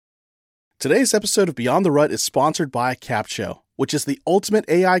Today's episode of Beyond the Rut is sponsored by CapShow, which is the ultimate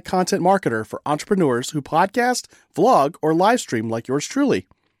AI content marketer for entrepreneurs who podcast, vlog, or live stream like yours truly.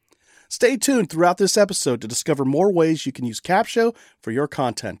 Stay tuned throughout this episode to discover more ways you can use CapShow for your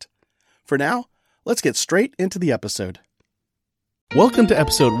content. For now, let's get straight into the episode. Welcome to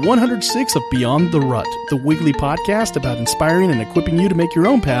episode 106 of Beyond the Rut, the weekly podcast about inspiring and equipping you to make your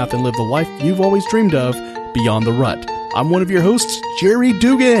own path and live the life you've always dreamed of beyond the rut. I'm one of your hosts, Jerry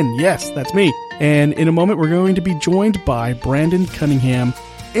Dugan. Yes, that's me. And in a moment, we're going to be joined by Brandon Cunningham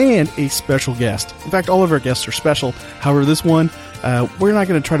and a special guest. In fact, all of our guests are special. However, this one, we're not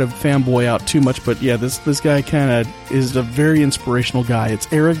going to try to fanboy out too much, but yeah, this guy kind of is a very inspirational guy. It's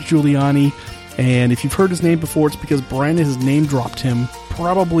Eric Giuliani. And if you've heard his name before, it's because Brandon has name dropped him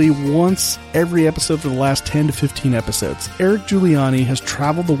probably once every episode for the last 10 to 15 episodes. Eric Giuliani has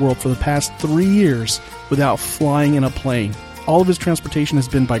traveled the world for the past 3 years without flying in a plane. All of his transportation has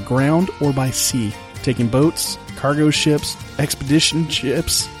been by ground or by sea, taking boats, cargo ships, expedition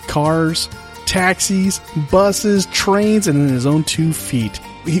ships, cars, taxis, buses, trains, and in his own 2 feet.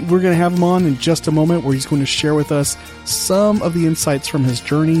 We're going to have him on in just a moment where he's going to share with us some of the insights from his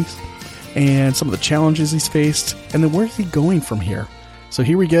journeys and some of the challenges he's faced, and then where's he going from here? So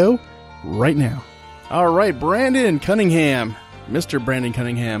here we go, right now. All right, Brandon Cunningham. Mr. Brandon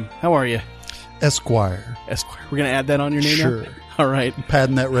Cunningham, how are you? Esquire. We're going to add that on your name Sure. now? All right. I'm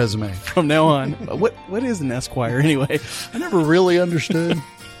padding that resume. From now on. What is an Esquire anyway? I never really understood.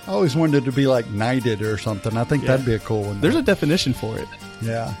 I always wanted it to be like knighted or something. I think that'd be a cool one. There's a definition for it.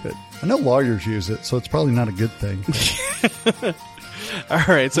 Yeah. But I know lawyers use it, so it's probably not a good thing. All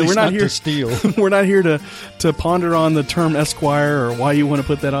right, so we're not here to steal. We're not here to ponder on the term Esquire or why you want to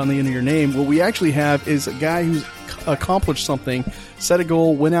put that on the end of your name. What we actually have is a guy who's accomplished something, set a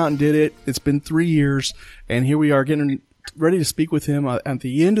goal, went out and did it. It's been 3 years, and here we are getting ready to speak with him at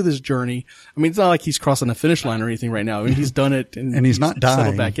the end of this journey. I mean, it's not like he's crossing the finish line or anything right now. I mean, he's done it, and he's not dying.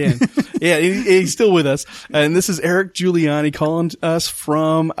 Settled back in. Yeah, he's still with us. And this is Eric Giuliani calling us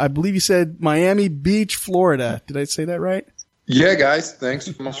from, I believe you said Miami Beach, Florida. Did I say that right? Yeah, guys, thanks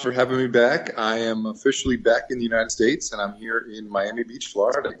so much for having me back. I am officially back in the United States, and I'm here in Miami Beach,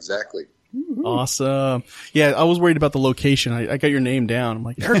 Florida. Exactly. Awesome. Yeah, I was worried about the location. I got your name down. I'm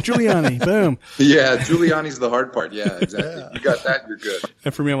like, Eric Giuliani, boom. Yeah, Giuliani's the hard part. Yeah, exactly. Yeah. You got that, you're good.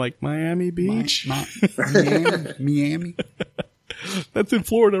 And for me, I'm like, Miami Beach? Miami. That's in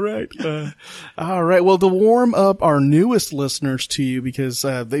Florida, right? All right. Well, to warm up our newest listeners to you, because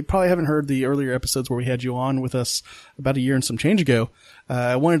they probably haven't heard the earlier episodes where we had you on with us about a year and some change ago,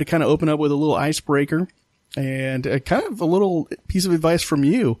 I wanted to kind of open up with a little icebreaker and kind of a little piece of advice from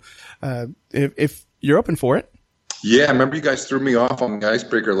you, if you're open for it. Yeah, I remember you guys threw me off on the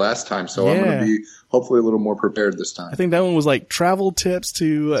icebreaker last time, so I'm going to be hopefully a little more prepared this time. I think that one was like travel tips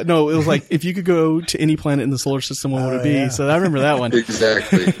to no, it was like if you could go to any planet in the solar system, what would it be? Yeah. So I remember that one.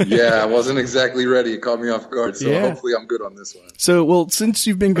 Exactly. Yeah, I wasn't exactly ready. It caught me off guard, so hopefully I'm good on this one. So, well, since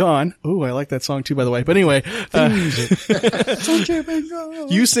you've been gone, I like that song too, by the way. But anyway,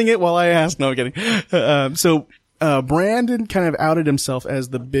 you sing it while I ask. No, I'm kidding. So Brandon kind of outed himself as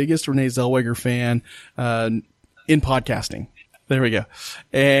the biggest Renee Zellweger fan in podcasting. There we go.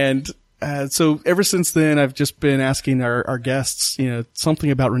 And so ever since then, I've just been asking our guests,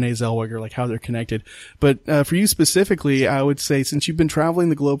 something about Renee Zellweger, like how they're connected. But for you specifically, I would say since you've been traveling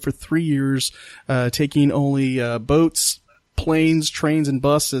the globe for 3 years, taking only boats, planes, trains, and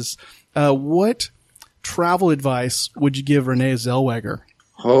buses, what travel advice would you give Renee Zellweger?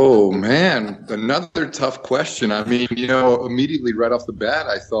 Oh, man, another tough question. I mean, immediately right off the bat,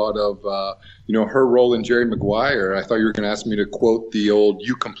 I thought of, her role in Jerry Maguire. I thought you were going to ask me to quote the old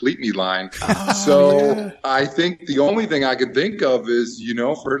 "You complete me" line. I think the only thing I could think of is,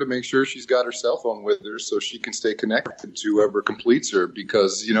 for her to make sure she's got her cell phone with her so she can stay connected to whoever completes her.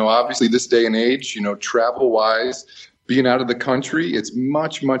 Because, obviously this day and age, travel-wise, being out of the country, it's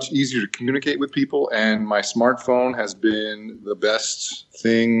much, much easier to communicate with people, and my smartphone has been the best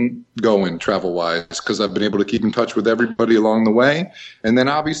thing going travel-wise because I've been able to keep in touch with everybody along the way. And then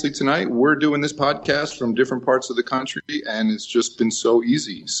obviously tonight we're doing this podcast from different parts of the country, and it's just been so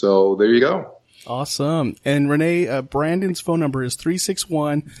easy. So there you go. Awesome. And Renee, Brandon's phone number is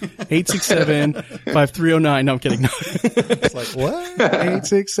 361-867-5309. No, I'm kidding. No. It's like, what?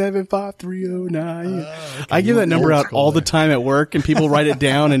 867-5309. Okay. I give that number out all the time at work, and people write it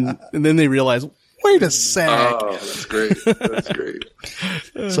down, and then they realize, wait a sec. Oh, that's great. That's great.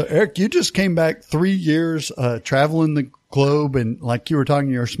 So, Eric, you just came back 3 years traveling the globe, and like you were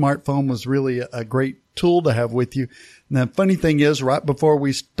talking, your smartphone was really a great tool to have with you. Now, the funny thing is, right before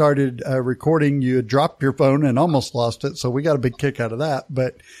we started recording, you had dropped your phone and almost lost it. So we got a big kick out of that.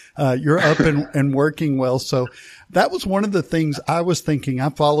 But you're up and working well. So that was one of the things I was thinking. I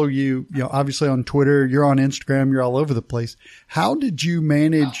follow you, obviously on Twitter. You're on Instagram. You're all over the place. How did you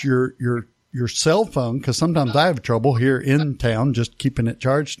manage your cell phone? Because sometimes I have trouble here in town just keeping it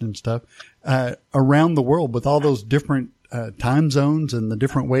charged and stuff around the world with all those different time zones and the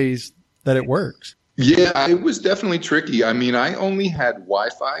different ways that it works. Yeah, it was definitely tricky. I mean, I only had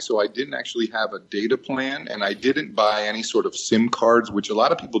Wi-Fi, so I didn't actually have a data plan, and I didn't buy any sort of SIM cards, which a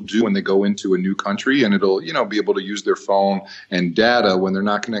lot of people do when they go into a new country, and it'll, be able to use their phone and data when they're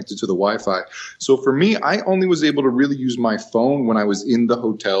not connected to the Wi-Fi. So for me, I only was able to really use my phone when I was in the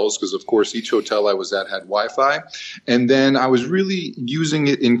hotels, because of course each hotel I was at had Wi-Fi. And then I was really using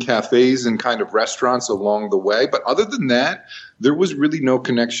it in cafes and kind of restaurants along the way. But other than that, there was really no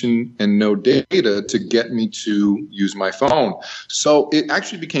connection and no data to get me to use my phone. So it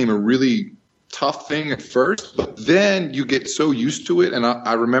actually became a really tough thing at first, but then you get so used to it. And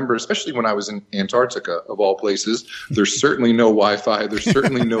I remember, especially when I was in Antarctica, of all places, there's certainly no Wi-Fi. There's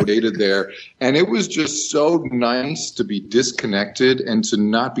certainly no data there. And it was just so nice to be disconnected and to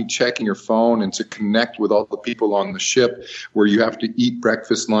not be checking your phone and to connect with all the people on the ship where you have to eat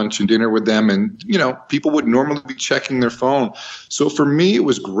breakfast, lunch, and dinner with them. And, people would normally be checking their phone. So for me, it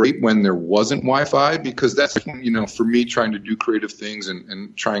was great when there wasn't Wi-Fi, because that's when, for me trying to do creative things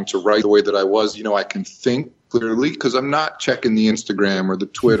and trying to write the way that I was, I can think clearly because I'm not checking the Instagram or the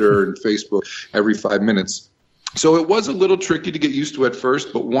Twitter and Facebook every 5 minutes. So it was a little tricky to get used to at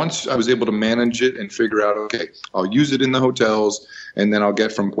first, but once I was able to manage it and figure out, okay, I'll use it in the hotels, and then I'll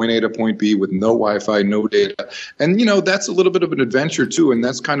get from point A to point B with no Wi-Fi, no data. And, that's a little bit of an adventure too, and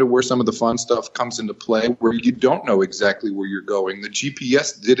that's kind of where some of the fun stuff comes into play, where you don't know exactly where you're going. The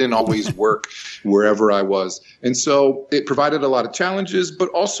GPS didn't always work wherever I was. And so it provided a lot of challenges, but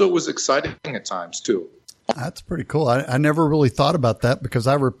also was exciting at times too. That's pretty cool. I never really thought about that because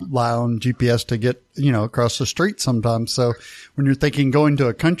I rely on GPS to get, across the street sometimes. So when you're thinking going to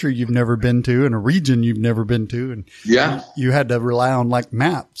a country you've never been to and a region you've never been to, and you had to rely on like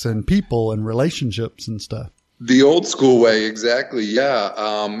maps and people and relationships and stuff. The old school way, exactly. Yeah.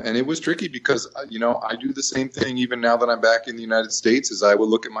 And it was tricky because, I do the same thing even now that I'm back in the United States, is I will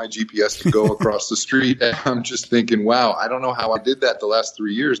look at my GPS to go across the street. And I'm just thinking, wow, I don't know how I did that the last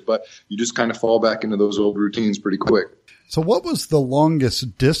 3 years, but you just kind of fall back into those old routines pretty quick. So what was the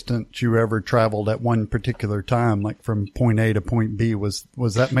longest distance you ever traveled at one particular time, like from point A to point B? Was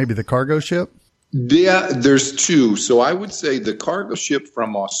that maybe the cargo ship? Yeah, there's two. So I would say the cargo ship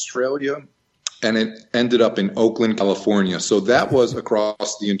from Australia, and it ended up in Oakland, California. So that was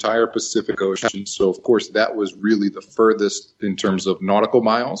across the entire Pacific Ocean. So, of course, that was really the furthest in terms of nautical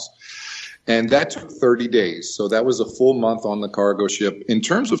miles. And that took 30 days. So that was a full month on the cargo ship. In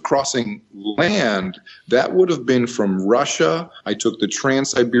terms of crossing land, that would have been from Russia. I took the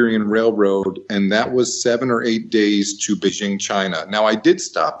Trans-Siberian Railroad, and that was 7 or 8 days to Beijing, China. Now, I did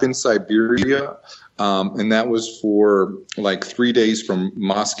stop in Siberia, and that was for like 3 days from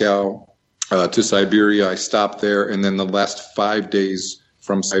Moscow to Siberia. I stopped there, and then the last 5 days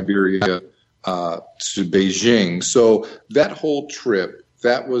from Siberia to Beijing. So that whole trip,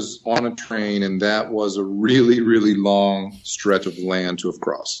 that was on a train, and that was a really, really long stretch of land to have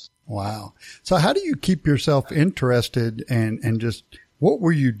crossed. Wow. So how do you keep yourself interested and just what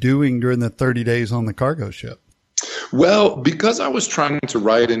were you doing during the 30 days on the cargo ship? Well, because I was trying to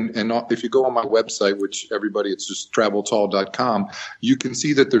write, and if you go on my website, which everybody, it's just traveltall.com, you can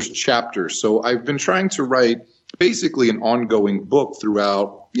see that there's chapters. So I've been trying to write basically an ongoing book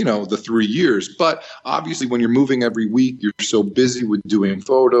throughout, the 3 years. But obviously when you're moving every week, you're so busy with doing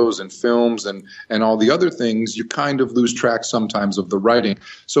photos and films and all the other things, you kind of lose track sometimes of the writing.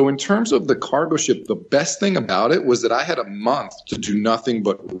 So in terms of the cargo ship, the best thing about it was that I had a month to do nothing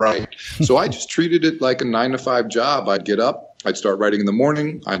but write. So I just treated it like a 9-to-5 job. I'd get up, I'd start writing in the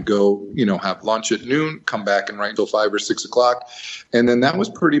morning. I'd go, have lunch at noon, come back and write until 5 or 6 o'clock. And then that was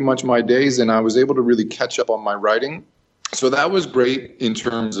pretty much my days. And I was able to really catch up on my writing. So that was great in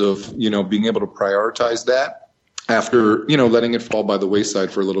terms of, being able to prioritize that after, letting it fall by the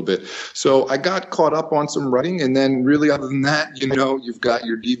wayside for a little bit. So I got caught up on some writing. And then really other than that, you've got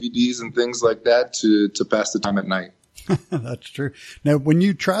your DVDs and things like that to pass the time at night. That's true. Now, when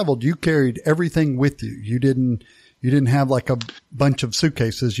you traveled, you carried everything with you. You didn't have like a bunch of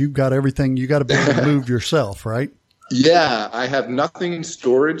suitcases. You've got everything. You got to be able to move yourself, right? Yeah, I have nothing in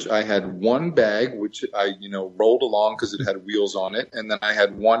storage. I had one bag, which I, rolled along because it had wheels on it. And then I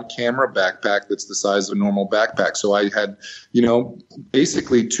had one camera backpack that's the size of a normal backpack. So I had,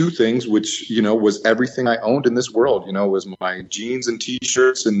 basically two things, which, was everything I owned in this world, was my jeans and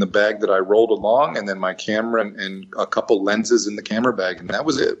T-shirts in the bag that I rolled along, and then my camera and a couple lenses in the camera bag. And that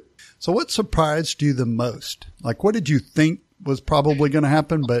was it. So what surprised you the most? Like, what did you think was probably going to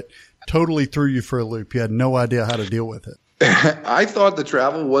happen, but totally threw you for a loop? You had no idea how to deal with it. I thought the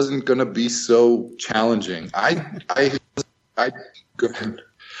travel wasn't going to be so challenging. I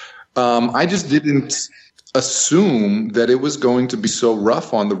just didn't assume that it was going to be so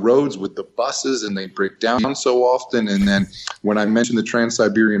rough on the roads with the buses, and they break down so often. And then when I mentioned the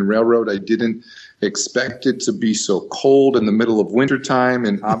Trans-Siberian Railroad, I didn't expect it to be so cold in the middle of wintertime.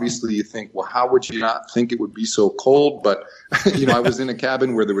 And obviously you think, well, how would you not think it would be so cold? But, I was in a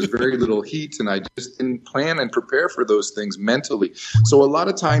cabin where there was very little heat, and I just didn't plan and prepare for those things mentally. So a lot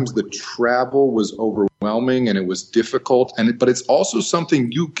of times the travel was overwhelming and it was difficult. But it's also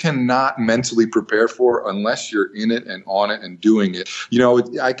something you cannot mentally prepare for unless you're in it and on it and doing it.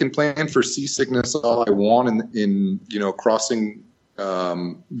 I can plan for seasickness all I want in crossing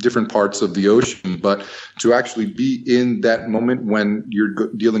different parts of the ocean, but to actually be in that moment when you're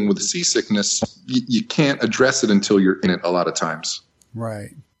dealing with seasickness, you can't address it until you're in it a lot of times.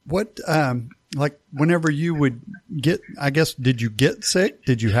 Right. What, like whenever you would get, I guess, did you get sick?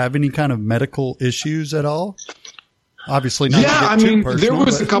 Did you have any kind of medical issues at all? Obviously not. Yeah, to get too personal, there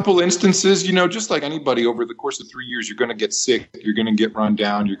was a couple instances, just like anybody over the course of 3 years, you're going to get sick, you're going to get run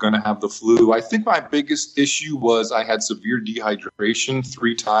down, you're going to have the flu. I think my biggest issue was I had severe dehydration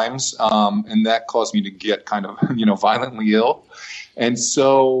 3 times, and that caused me to get kind of, violently ill. And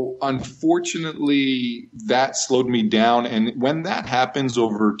so, unfortunately, that slowed me down. And when that happens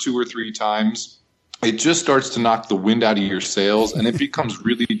over 2 or 3 times, it just starts to knock the wind out of your sails, and it becomes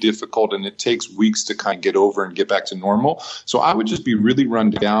really difficult, and it takes weeks to kind of get over and get back to normal. So I would just be really run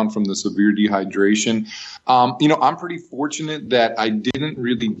down from the severe dehydration. I'm pretty fortunate that I didn't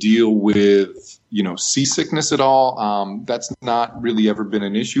really deal with, seasickness at all. That's not really ever been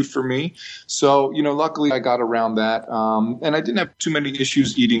an issue for me. So, luckily I got around that. And I didn't have too many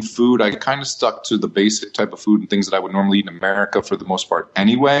issues eating food. I kind of stuck to the basic type of food and things that I would normally eat in America for the most part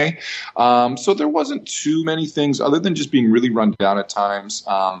anyway. So there wasn't too many things other than just being really run down at times.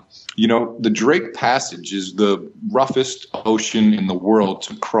 The Drake Passage is the roughest ocean in the world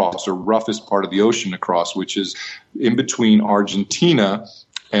to cross, or roughest part of the ocean to cross, which is in between Argentina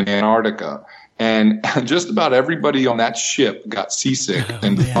and Antarctica. And just about everybody on that ship got seasick.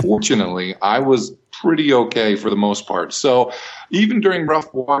 And fortunately, I was pretty okay for the most part. So even during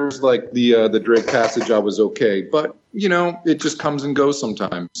rough waters like the Drake Passage, I was okay. But, it just comes and goes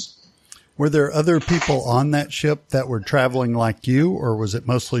sometimes. Were there other people on that ship that were traveling like you, or was it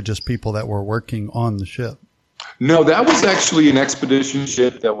mostly just people that were working on the ship? No, that was actually an expedition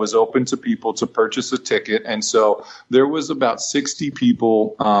ship that was open to people to purchase a ticket. And so there was about 60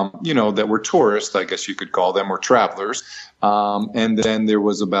 people, that were tourists, I guess you could call them, or travelers. And then there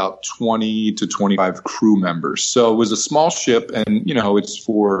was about 20 to 25 crew members. So it was a small ship, and, it's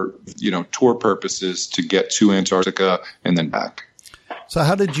for, tour purposes to get to Antarctica and then back. So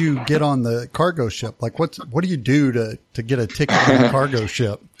how did you get on the cargo ship? Like, what do you do to get a ticket on a cargo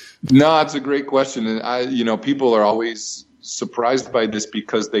ship? No, that's a great question. And people are always surprised by this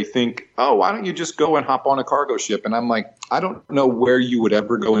because they think, oh, why don't you just go and hop on a cargo ship? And I'm like, I don't know where you would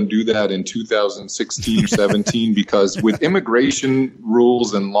ever go and do that in 2016 or 17, because with immigration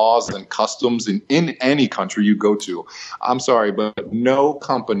rules and laws and customs in any country you go to, I'm sorry, but no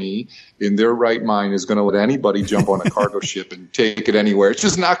company in their right mind is going to let anybody jump on a cargo ship and take it anywhere. It's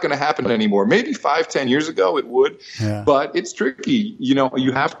just not going to happen anymore. Maybe 5-10 years ago it would, but it's tricky.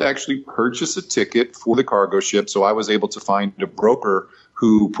 You have to actually purchase a ticket for the cargo ship. So I was able to find a broker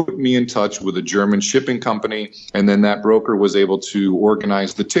who put me in touch with a German shipping company, and then that broker was able to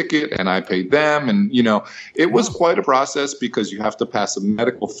organize the ticket, and I paid them. And, it was quite a process because you have to pass a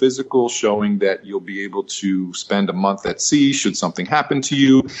medical physical showing that you'll be able to spend a month at sea should something happen to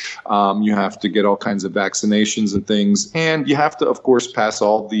you. You have to get all kinds of vaccinations and things, and you have to, of course, pass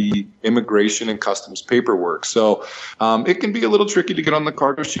all the immigration and customs paperwork. So it can be a little tricky to get on the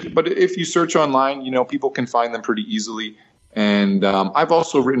cargo ship, but if you search online, people can find them pretty easily. And I've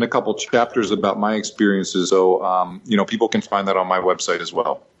also written a couple chapters about my experiences, so people can find that on my website as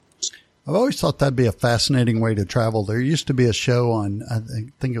well. I've always thought that'd be a fascinating way to travel. There used to be a show on, I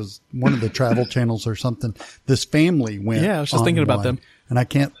think it was one of the travel channels or something. This family went. Yeah, I was just thinking about them. and I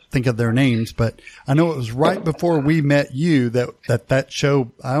can't think of their names, but I know it was right before we met you that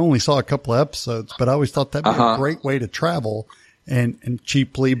show. I only saw a couple of episodes, but I always thought that'd be a great way to travel and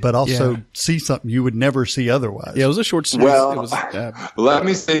cheaply, but also see something you would never see otherwise. Yeah, it was a short series. Well, let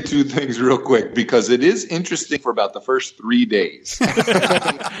me say two things real quick, because it is interesting for about the first 3 days.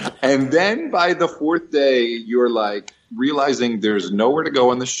 And then by the fourth day, you're like realizing there's nowhere to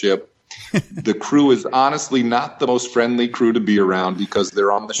go on the ship. The crew is honestly not the most friendly crew to be around, because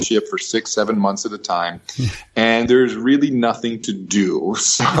they're on the ship for 6-7 months at a time, and there's really nothing to do.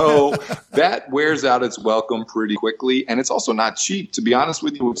 So that wears out its welcome pretty quickly. And it's also not cheap. To be honest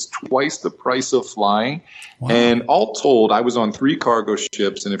with you, it's twice the price of flying. Wow. And all told, I was on 3 cargo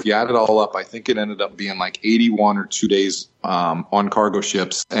ships, and if you add it all up, I think it ended up being like 81 or 2 days on cargo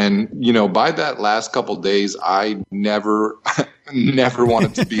ships. And, by that last couple days, I never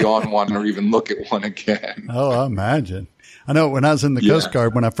wanted to be on one or even look at one again. Oh, I imagine. I know when I was in the Coast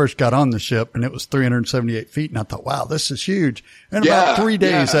Guard, when I first got on the ship, and it was 378 feet, and I thought, wow, this is huge. And about 3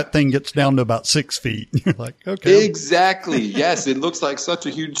 days, that thing gets down to about 6 feet. You're like, okay. Exactly. Yes. It looks like such a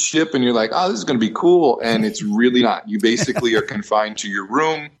huge ship, and you're like, oh, this is going to be cool. And it's really not. You basically are confined to your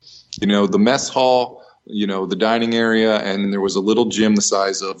room, the mess hall, the dining area, and there was a little gym the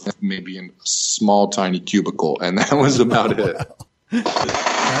size of maybe a small, tiny cubicle. And that was about it.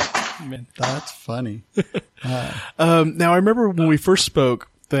 That's funny. Now, I remember when we first spoke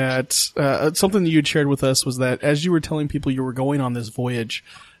that something that you had shared with us was that as you were telling people you were going on this voyage,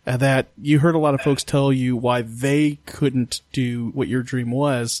 that you heard a lot of folks tell you why they couldn't do what your dream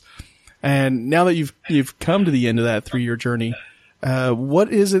was. And now that you've come to the end of that 3-year journey,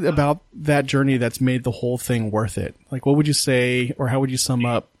 what is it about that journey that's made the whole thing worth it? Like, what would you say, or how would you sum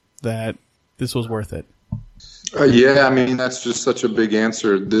up that this was worth it? That's just such a big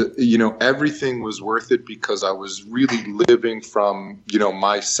answer. Everything was worth it because I was really living from,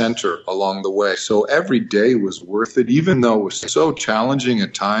 my center along the way. So every day was worth it, even though it was so challenging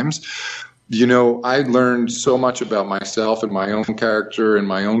at times. I learned so much about myself and my own character and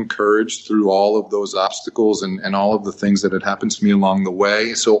my own courage through all of those obstacles and all of the things that had happened to me along the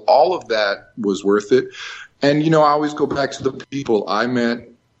way. So all of that was worth it. And, I always go back to the people I met.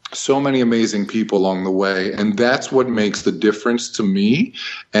 So many amazing people along the way. And that's what makes the difference to me.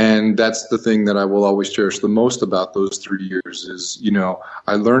 And that's the thing that I will always cherish the most about those 3 years is,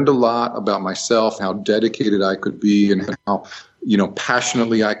 I learned a lot about myself, how dedicated I could be, and how,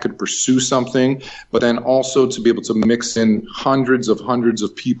 passionately I could pursue something, but then also to be able to mix in hundreds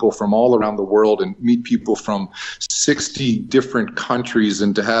of people from all around the world and meet people from 60 different countries,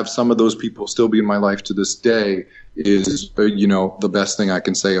 and to have some of those people still be in my life to this day is, the best thing I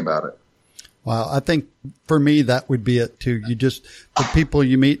can say about it. Wow. I think for me, that would be it too. The people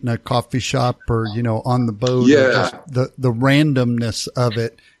you meet in a coffee shop or, on the boat, just the randomness of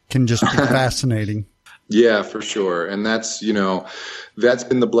it can just be fascinating. Yeah, for sure. And that's, that's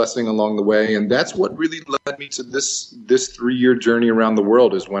been the blessing along the way. And that's what really led me to this 3-year journey around the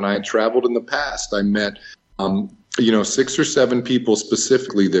world. Is when I had traveled in the past, I met, 6 or 7 people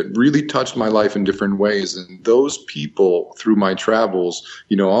specifically that really touched my life in different ways. And those people through my travels,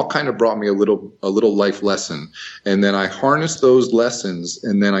 all kind of brought me a little life lesson. And then I harnessed those lessons,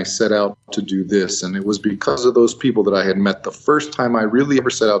 and then I set out to do this. And it was because of those people that I had met the first time I really ever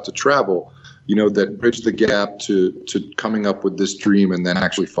set out to travel, that bridged the gap to coming up with this dream and then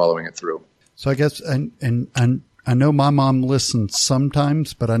actually following it through. So I guess, and I know my mom listens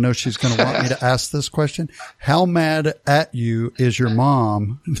sometimes, but I know she's going to want me to ask this question. How mad at you is your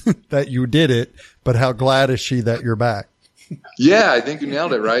mom that you did it, but how glad is she that you're back? Yeah, I think you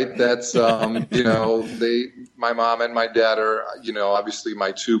nailed it, right? That's, my mom and my dad are, obviously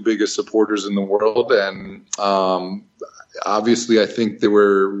my 2 biggest supporters in the world. And, obviously, I think they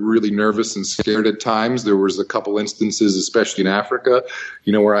were really nervous and scared at times. There was a couple instances, especially in Africa,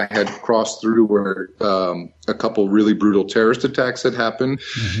 where I had crossed through where a couple really brutal terrorist attacks had happened.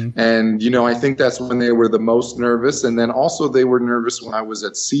 Mm-hmm. And, I think that's when they were the most nervous. And then also they were nervous when I was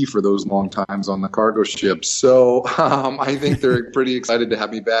at sea for those long times on the cargo ship. So I think they're pretty excited to have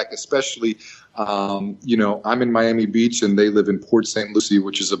me back, especially I'm in Miami Beach and they live in Port St. Lucie,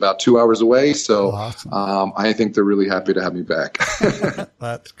 which is about 2 hours away. So awesome. I think they're really happy to have me back.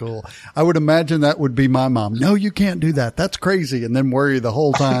 That's cool. I would imagine that would be my mom. No, you can't do that. That's crazy. And then worry the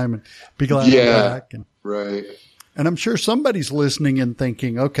whole time and be glad I'm back. Right. And I'm sure somebody's listening and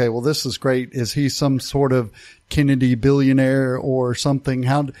thinking, okay, well, this is great. Is he some sort of Kennedy billionaire or something?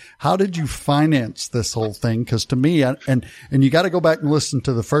 How did you finance this whole thing? Because to me, and you got to go back and listen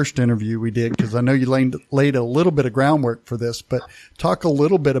to the first interview we did, because I know you laid a little bit of groundwork for this, but talk a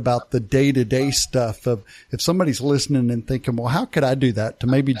little bit about the day-to-day stuff of if somebody's listening and thinking, well, how could I do that to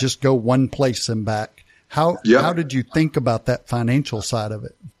maybe just go one place and back? How did you think about that financial side of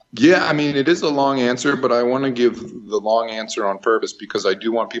it? Yeah, I mean, it is a long answer, but I want to give the long answer on purpose because I do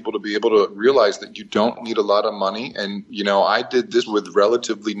want people to be able to realize that you don't need a lot of money. And, I did this with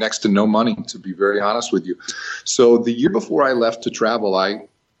relatively next to no money, to be very honest with you. So the year before I left to travel, I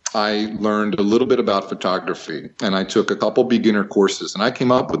learned a little bit about photography, and I took a couple beginner courses, and I came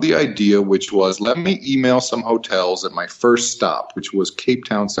up with the idea, which was let me email some hotels at my first stop, which was Cape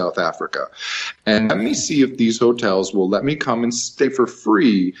Town, South Africa, and let me see if these hotels will let me come and stay for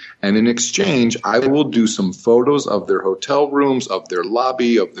free, and in exchange, I will do some photos of their hotel rooms, of their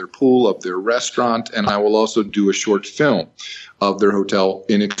lobby, of their pool, of their restaurant, and I will also do a short film of their hotel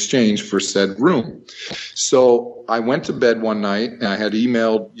in exchange for said room. So I went to bed one night and I had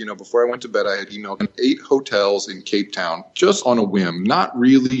emailed, before I went to bed, I had emailed 8 hotels in Cape Town just on a whim, not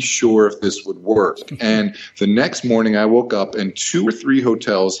really sure if this would work. And the next morning I woke up and 2 or 3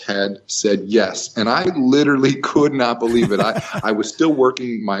 hotels had said yes. And I literally could not believe it. I was still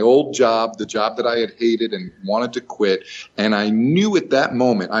working my old job, the job that I had hated and wanted to quit. And I knew at that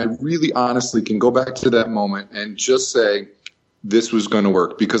moment, I really honestly can go back to that moment and just say, this was going to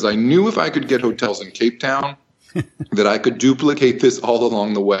work, because I knew if I could get hotels in Cape Town that I could duplicate this all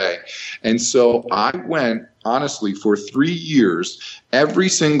along the way. And so I went, honestly, for 3 years, every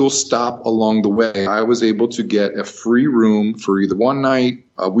single stop along the way, I was able to get a free room for either one night,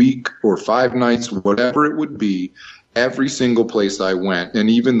 a week, or 5 nights, whatever it would be. Every single place I went, and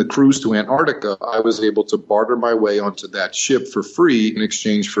even the cruise to Antarctica, I was able to barter my way onto that ship for free in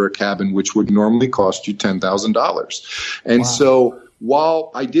exchange for a cabin, which would normally cost you $10,000. And so while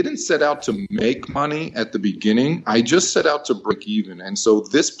I didn't set out to make money at the beginning, I just set out to break even. And so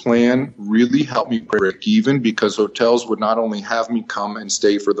this plan really helped me break even, because hotels would not only have me come and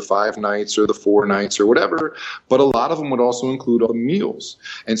stay for the 5 nights or the 4 nights or whatever, but a lot of them would also include all the meals.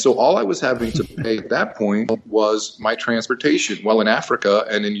 And so all I was having to pay at that point was my transportation. Well, in Africa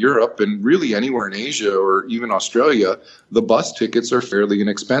and in Europe and really anywhere in Asia or even Australia, the bus tickets are fairly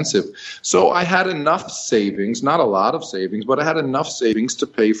inexpensive. So I had enough savings, not a lot of savings, but I had enough savings to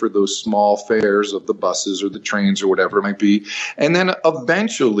pay for those small fares of the buses or the trains or whatever it might be. And then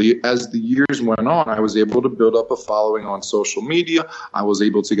eventually, as the years went on, I was able to build up a following on social media. I was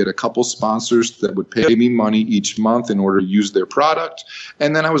able to get a couple sponsors that would pay me money each month in order to use their product.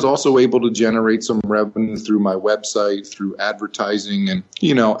 And then I was also able to generate some revenue through my website, through advertising and,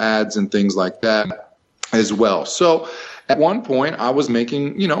 ads and things like that as well. So at one point, I was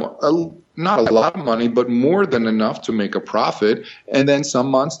making, not a lot of money, but more than enough to make a profit. And then some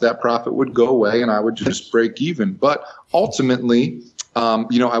months that profit would go away and I would just break even. But ultimately,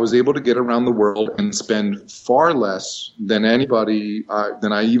 I was able to get around the world and spend far less than anybody,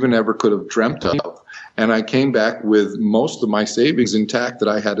 than I even ever could have dreamt of. And I came back with most of my savings intact that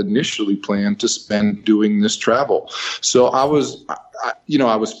I had initially planned to spend doing this travel. So I was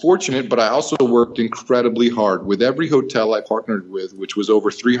fortunate, but I also worked incredibly hard with every hotel I partnered with, which was over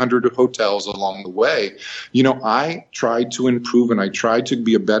 300 hotels along the way. I tried to improve and I tried to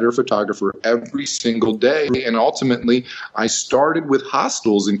be a better photographer every single day. And ultimately, I started with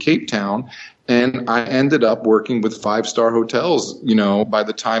hostels in Cape Town. And I ended up working with 5-star hotels, by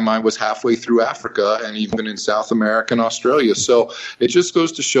the time I was halfway through Africa and even in South America and Australia. So it just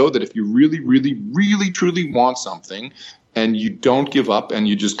goes to show that if you really, really, really, truly want something and you don't give up and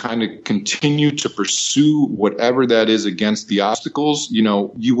you just kind of continue to pursue whatever that is against the obstacles,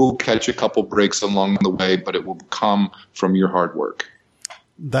 you will catch a couple breaks along the way, but it will come from your hard work.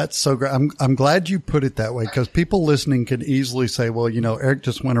 That's so great. I'm glad you put it that way, because people listening could easily say, well, Eric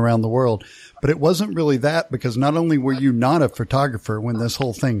just went around the world. But it wasn't really that, because not only were you not a photographer when this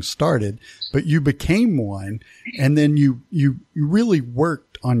whole thing started, but you became one. And then you really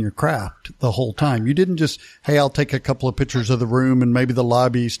worked on your craft the whole time. You didn't just, hey, I'll take a couple of pictures of the room and maybe the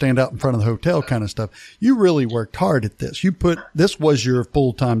lobby, stand out in front of the hotel kind of stuff. You really worked hard at this. This was your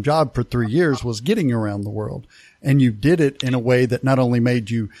full-time job for 3 years, was getting around the world. And you did it in a way that not only made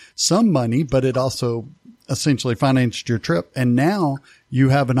you some money, but it also essentially financed your trip. And now you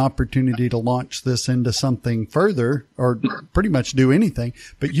have an opportunity to launch this into something further, or pretty much do anything.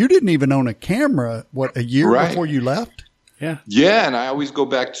 But you didn't even own a camera, a year before you left? Yeah. Yeah. And I always go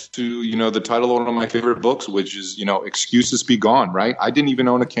back to, the title of one of my favorite books, which is, Excuses Be Gone, right? I didn't even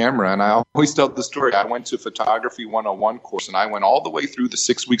own a camera. And I always tell the story. I went to Photography 101 course and I went all the way through the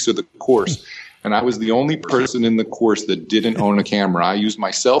 6 weeks of the course. And I was the only person in the course that didn't own a camera. I used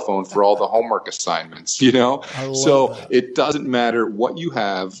my cell phone for all the homework assignments, So it doesn't matter what you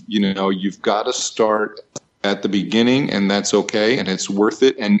have, you've got to start at the beginning, and that's okay, and it's worth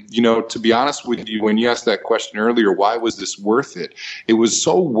it. And, to be honest with you, when you asked that question earlier, why was this worth it? It was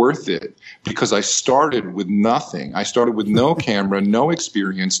so worth it because I started with nothing. I started with no camera, no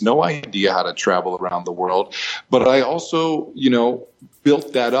experience, no idea how to travel around the world. But I also,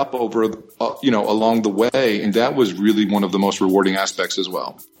 built that up over, along the way, and that was really one of the most rewarding aspects as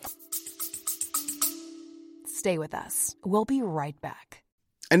well. Stay with us. We'll be right back.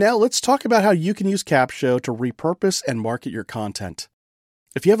 And now let's talk about how you can use CapShow to repurpose and market your content.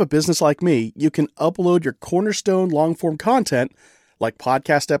 If you have a business like me, you can upload your cornerstone long-form content, like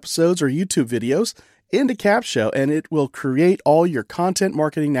podcast episodes or YouTube videos, into CapShow, and it will create all your content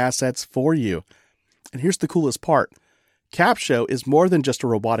marketing assets for you. And here's the coolest part. CapShow is more than just a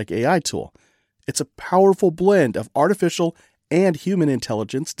robotic AI tool. It's a powerful blend of artificial and human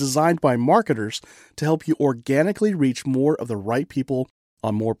intelligence designed by marketers to help you organically reach more of the right people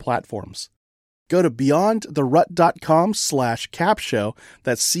on more platforms. Go to beyondtherut.com/capshow,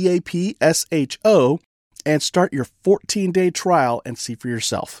 that's CAPSHO, and start your 14-day trial and see for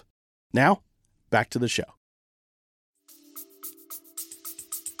yourself. Now, back to the show.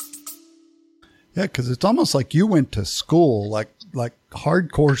 Yeah, because it's almost like you went to school, like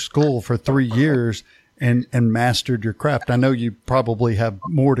hardcore school for 3 years and mastered your craft. I know you probably have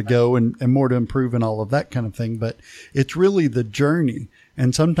more to go and more to improve and all of that kind of thing, but it's really the journey.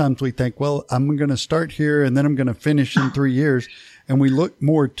 And sometimes we think, well, I'm going to start here and then I'm going to finish in 3 years. And we look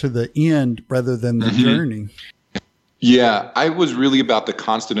more to the end rather than the journey. Yeah, I was really about the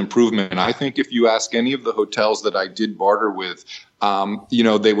constant improvement. And I think if you ask any of the hotels that I did barter with,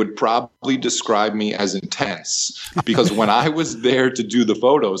 they would probably describe me as intense because when I was there to do the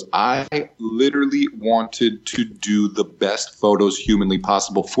photos, I literally wanted to do the best photos humanly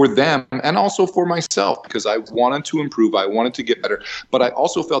possible for them and also for myself because I wanted to improve. I wanted to get better. But I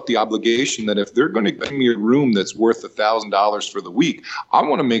also felt the obligation that if they're going to give me a room that's worth $1,000 for the week, I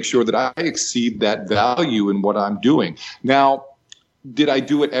want to make sure that I exceed that value in what I'm doing. Now, did I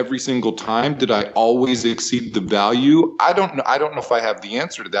do it every single time? Did I always exceed the value? I don't know. I don't know if I have the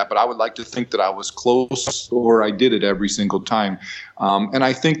answer to that, but I would like to think that I was close or I did it every single time. And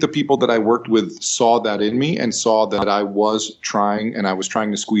I think the people that I worked with saw that in me and saw that I was trying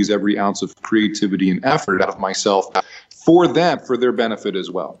to squeeze every ounce of creativity and effort out of myself for them, for their benefit as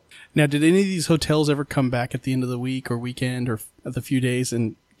well. Now, did any of these hotels ever come back at the end of the week or weekend or the few days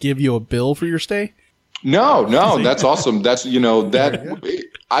and give you a bill for your stay? No, that's awesome. That's, first of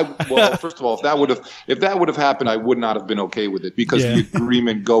all, if that would have happened, I would not have been okay with it because the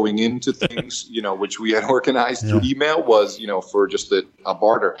agreement going into things, which we had organized through email was, for just a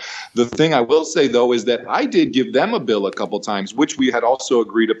barter. The thing I will say though, is that I did give them a bill a couple times, which we had also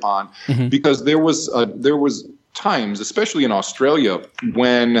agreed upon because there was times, especially in Australia,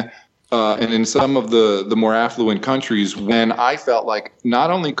 when and in some of the more affluent countries, when I felt like not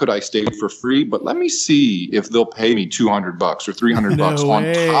only could I stay for free, but let me see if they'll pay me $200 or $300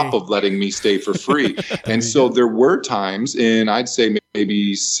 on top of letting me stay for free. And so there were times in, I'd say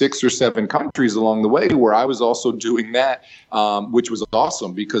maybe 6 or 7 countries along the way where I was also doing that, which was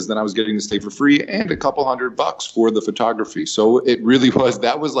awesome because then I was getting to stay for free and a couple $100 for the photography. So it really was,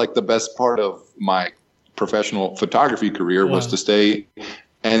 that was like the best part of my professional photography career was to stay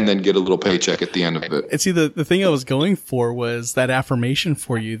and then get a little paycheck at the end of it. And see, the thing I was going for was that affirmation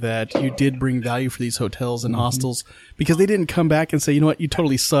for you that you did bring value for these hotels and hostels because they didn't come back and say, you know what, you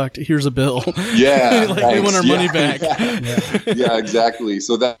totally sucked. Here's a bill. Yeah. We want our money back. Yeah, exactly.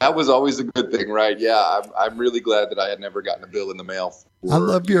 So that was always a good thing, right? Yeah, I'm really glad that I had never gotten a bill in the mail. I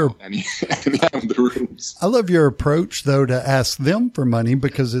love your any of the rooms. I love your approach though to ask them for money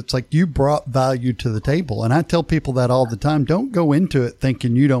because it's like you brought value to the table. And I tell people that all the time. Don't go into it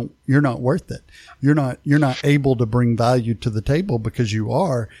thinking you're not worth it. You're not able to bring value to the table because you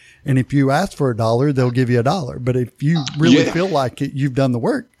are. And if you ask for $1, they'll give you $1. But if you really feel like it, you've done the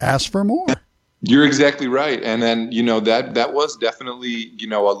work, ask for more. You're exactly right. And then, that was definitely,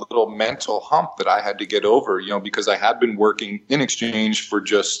 a little mental hump that I had to get over, because I had been working in exchange for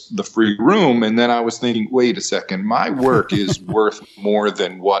just the free room. And then I was thinking, wait a second, my work is worth more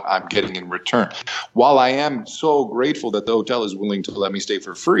than what I'm getting in return. While I am so grateful that the hotel is willing to let me stay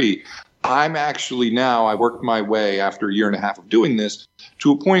for free, I'm actually now, I worked my way after a year and a half of doing this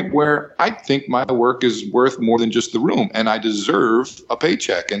to a point where I think my work is worth more than just the room and I deserve a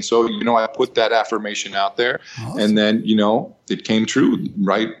paycheck. And so, I put that affirmation out there and then, it came true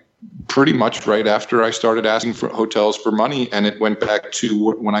right pretty much right after I started asking for hotels for money. And it went back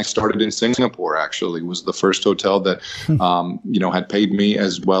to when I started in Singapore, actually, was the first hotel that, had paid me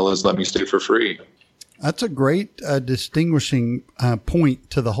as well as let me stay for free. That's a great distinguishing point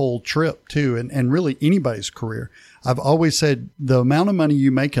to the whole trip, too, and really anybody's career. I've always said the amount of money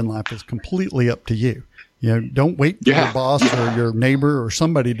you make in life is completely up to you. Don't wait for your boss or your neighbor or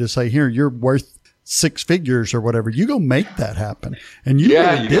somebody to say, here, you're worth 6 figures or whatever. You go make that happen. And you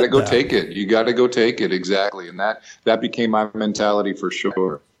really you got to go take it. You got to go take it. Exactly. And that became my mentality for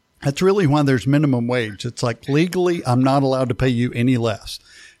sure. That's really why there's minimum wage. It's like legally, I'm not allowed to pay you any less.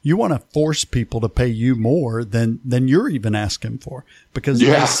 You want to force people to pay you more than you're even asking for because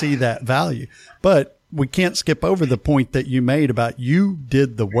they see that value. But we can't skip over the point that you made about you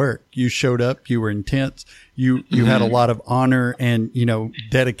did the work. You showed up. You were intense. You had a lot of honor and,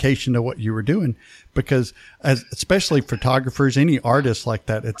 dedication to what you were doing because especially photographers, any artists like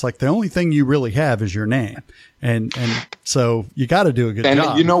that, it's like the only thing you really have is your name. And so you got to do a good job.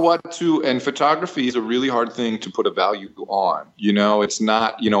 And you know what, too? And photography is a really hard thing to put a value on. It's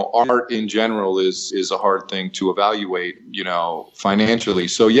not, art in general is a hard thing to evaluate, financially.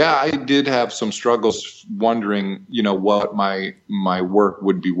 So, I did have some struggles wondering, what my work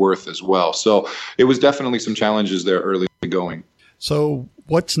would be worth as well. So it was definitely some challenges there early going. So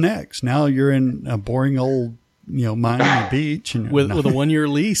what's next? Now you're in a boring old Miami Beach and with a 1-year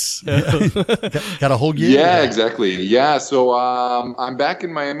lease. got a whole year. Yeah, exactly. Yeah. So, I'm back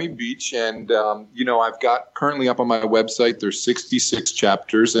in Miami Beach and, I've got currently up on my website, there's 66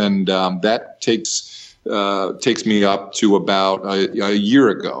 chapters and, that takes me up to about a year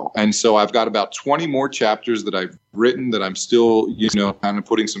ago. And so I've got about 20 more chapters that I've written that I'm still, kind of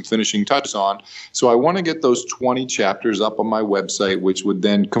putting some finishing touches on. So I want to get those 20 chapters up on my website, which would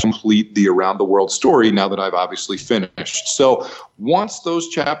then complete the Around the World story now that I've obviously finished. So once those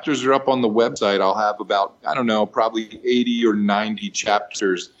chapters are up on the website, I'll have about, probably 80 or 90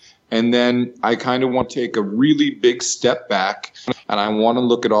 chapters. And then I kind of want to take a really big step back and I want to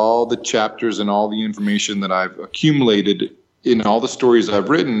look at all the chapters and all the information that I've accumulated in all the stories I've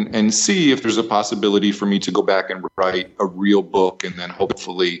written and see if there's a possibility for me to go back and write a real book and then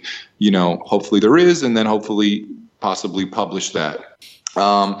hopefully there is, and then hopefully possibly publish that.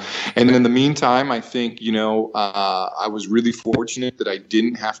 And in the meantime, I think, I was really fortunate that I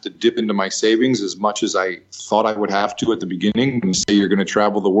didn't have to dip into my savings as much as I thought I would have to at the beginning. When you say you're going to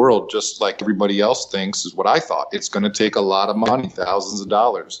travel the world, just like everybody else thinks is what I thought. It's going to take a lot of money, thousands of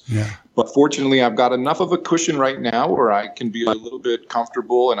dollars. Yeah. But fortunately, I've got enough of a cushion right now where I can be a little bit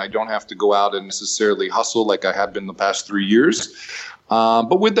comfortable and I don't have to go out and necessarily hustle like I have been the past 3 years.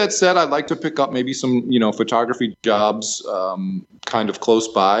 But with that said, I'd like to pick up maybe some, photography jobs kind of close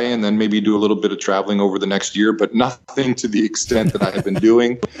by and then maybe do a little bit of traveling over the next year, but nothing to the extent that I have been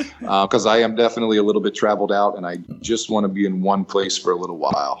doing because I am definitely a little bit traveled out and I just want to be in one place for a little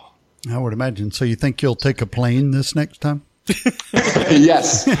while. I would imagine. So you think you'll take a plane this next time?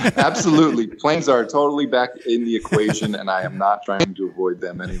 Yes, absolutely. Planes are totally back in the equation, and I am not trying to avoid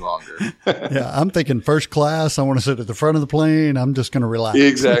them any longer. Yeah, I'm thinking first class. I want to sit at the front of the plane. I'm just going to relax.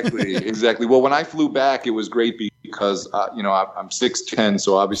 Exactly. Well, when I flew back, it was great because, I'm 6'10",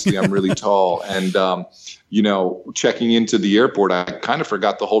 so obviously I'm really tall. And, checking into the airport, I kind of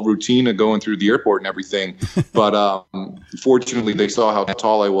forgot the whole routine of going through the airport and everything. But fortunately, they saw how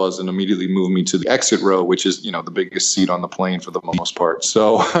tall I was and immediately moved me to the exit row, which is, the biggest seat on the plane for the most part.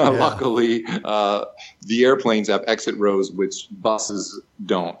 So luckily, the airplanes have exit rows, which buses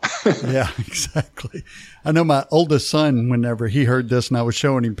don't. Yeah, exactly. I know my oldest son, whenever he heard this and I was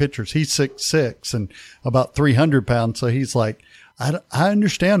showing him pictures, he's 6'6" and about 300 pounds. So he's like, I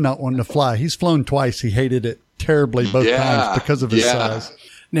understand not wanting to fly. He's flown twice. He hated it terribly both times because of his size.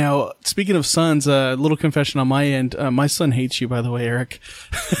 Now, speaking of sons, a little confession on my end. My son hates you, by the way, Eric.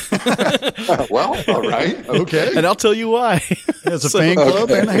 Well, all right. Okay. And I'll tell you why. There's a fan club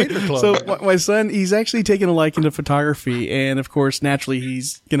and a hater club. So my son, he's actually taken a liking to photography. And, of course, naturally,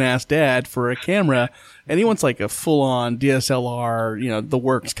 he's going to ask Dad for a camera. And he wants like a full-on DSLR, the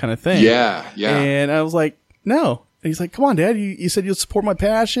works kind of thing. Yeah. And I was like, no. And he's like, come on, Dad, you said you'll support my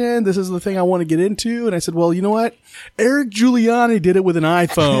passion. This is the thing I want to get into. And I said, well, you know what? Eric Giuliani did it with an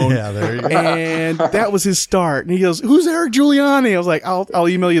iPhone. Yeah, there you go. And that was his start. And he goes, who's Eric Giuliani? I was like, I'll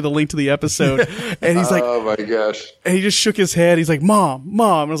email you the link to the episode. And he's like, oh my gosh. And he just shook his head. He's like, Mom. And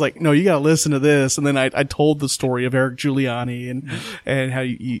I was like, no, you got to listen to this. And then I told the story of Eric Giuliani and how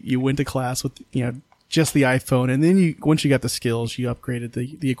you went to class with, just the iPhone. And then once you got the skills, you upgraded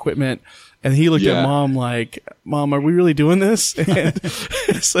the equipment. And he looked at Mom like, Mom, are we really doing this? And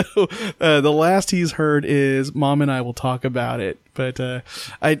so the last he's heard is, Mom and I will talk about it. But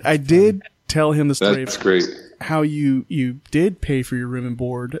I did tell him the story That's great. How you did pay for your room and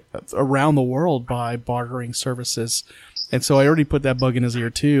board around the world by bartering services. And so I already put that bug in his ear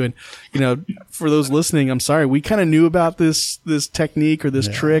too. And, you know, for those listening, I'm sorry, we kind of knew about this technique or this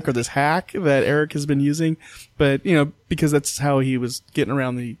trick or this hack that Eric has been using. But, you know, because that's how he was getting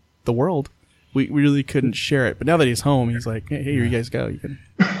around the world, we really couldn't share it. But now that he's home, he's like, hey, here you guys go. You can.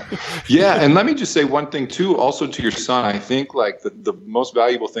 Yeah. And let me just say one thing too, also to your son. I think like the most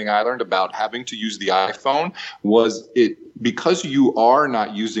valuable thing I learned about having to use the iPhone was because you are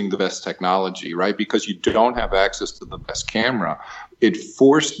not using the best technology, right? Because you don't have access to the best camera. It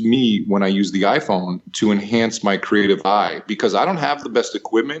forced me, when I use the iPhone, to enhance my creative eye. Because I don't have the best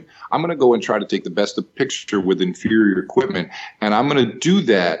equipment, I'm going to go and try to take the best picture with inferior equipment. And I'm going to do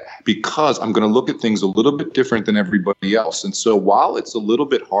that because I'm going to look at things a little bit different than everybody else. And so while it's a little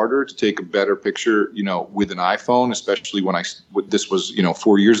bit harder to take a better picture, you know, with an iPhone, especially when this was, you know,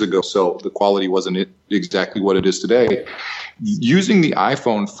 4 years ago, so the quality wasn't exactly what it is today. Using the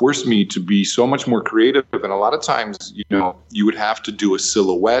iPhone forced me to be so much more creative. And a lot of times, you know, you would have to do a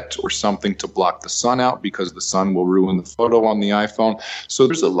silhouette or something to block the sun out because the sun will ruin the photo on the iPhone. So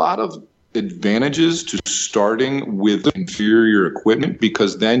there's a lot of advantages to starting with inferior equipment,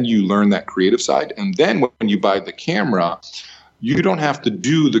 because then you learn that creative side. And then when you buy the camera, you don't have to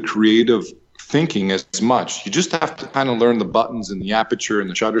do the creative thinking as much. You just have to kind of learn the buttons and the aperture and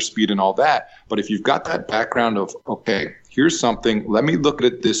the shutter speed and all that. But if you've got that background of, okay, here's something, let me look at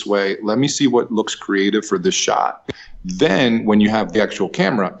it this way, let me see what looks creative for this shot. Then when you have the actual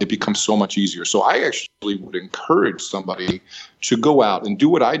camera, it becomes so much easier. So I actually would encourage somebody to go out and do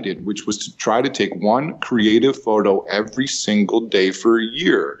what I did, which was to try to take one creative photo every single day for a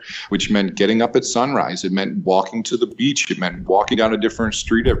year, which meant getting up at sunrise. It meant walking to the beach. It meant walking down a different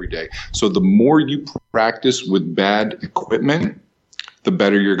street every day. So the more you practice with bad equipment, the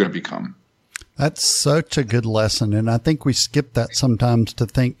better you're going to become. That's such a good lesson. And I think we skip that sometimes to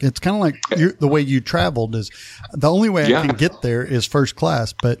think it's kind of like the way you traveled is the only way I can get there is first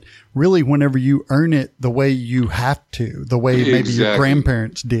class. But really, whenever you earn it the way you have to, the way maybe your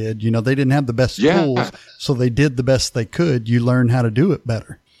grandparents did, you know, they didn't have the best tools, so they did the best they could. You learn how to do it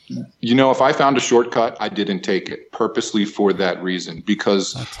better. You know, if I found a shortcut, I didn't take it purposely for that reason,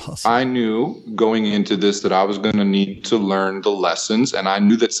 because awesome. I knew going into this that I was going to need to learn the lessons. And I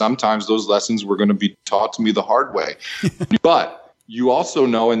knew that sometimes those lessons were going to be taught to me the hard way. But you also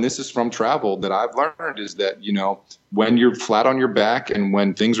know, and this is from travel that I've learned, is that, you know, when you're flat on your back and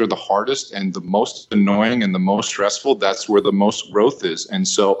when things are the hardest and the most annoying and the most stressful, that's where the most growth is. And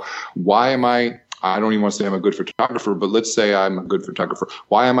so I don't even want to say I'm a good photographer, but let's say I'm a good photographer.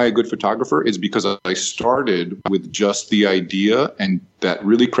 Why am I a good photographer? It's because I started with just the idea and that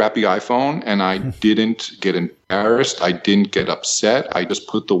really crappy iPhone, and I didn't get embarrassed. I didn't get upset. I just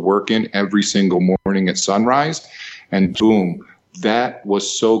put the work in every single morning at sunrise, and boom. That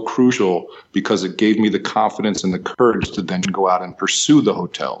was so crucial because it gave me the confidence and the courage to then go out and pursue the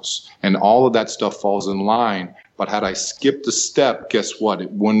hotels. And all of that stuff falls in line. But had I skipped a step, guess what?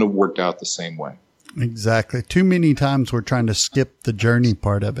 It wouldn't have worked out the same way. Exactly. Too many times we're trying to skip the journey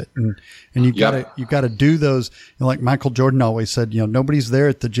part of it. And you gotta do those. You know, like Michael Jordan always said, you know, nobody's there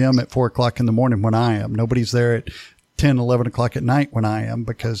at the gym at 4:00 in the morning when I am. Nobody's there at 10, 11 o'clock at night when I am,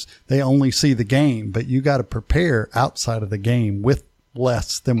 because they only see the game. But you got to prepare outside of the game with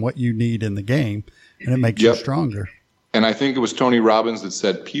less than what you need in the game. And it makes you stronger. And I think it was Tony Robbins that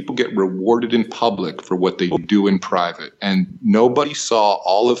said people get rewarded in public for what they do in private. And nobody saw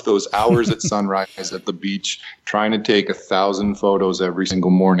all of those hours at sunrise at the beach trying to take 1,000 photos every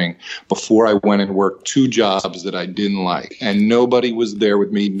single morning before I went and worked 2 jobs that I didn't like. And nobody was there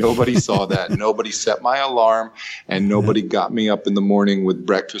with me. Nobody saw that. Nobody set my alarm, and nobody got me up in the morning with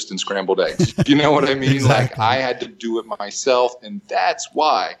breakfast and scrambled eggs. You know what I mean? Exactly. Like, I had to do it myself, and that's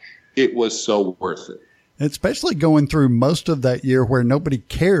why it was so worth it. Especially going through most of that year where nobody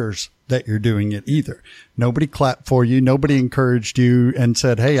cares that you're doing it either. Nobody clapped for you. Nobody encouraged you and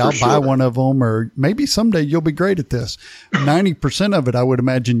said, hey, I'll buy one of them, or maybe someday you'll be great at this. 90% of it, I would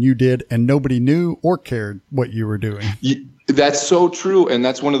imagine you did, and nobody knew or cared what you were doing. That's so true. And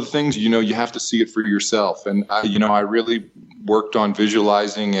that's one of the things, you know, you have to see it for yourself. And, I really worked on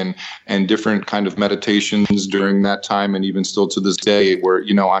visualizing and different kind of meditations during that time, and even still to this day, where,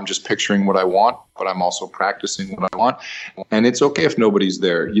 you know, I'm just picturing what I want, but I'm also practicing what I want. And it's okay if nobody's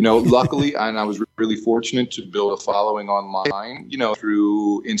there. You know, luckily, and I was really fortunate to build a following online,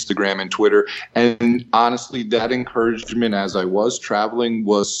 through Instagram and Twitter. And honestly, that encouragement as I was traveling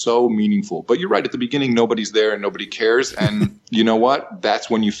was so meaningful. But you're right, at the beginning, nobody's there and nobody cares. And you know what? That's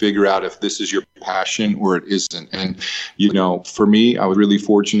when you figure out if this is your passion or it isn't. And, for me, I was really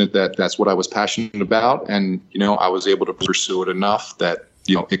fortunate that that's what I was passionate about. And, I was able to pursue it enough that,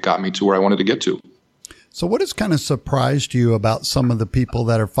 it got me to where I wanted to get to. So what has kind of surprised you about some of the people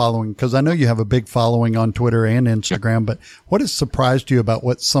that are following? Because I know you have a big following on Twitter and Instagram, but what has surprised you about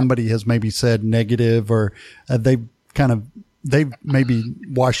what somebody has maybe said negative, or they've maybe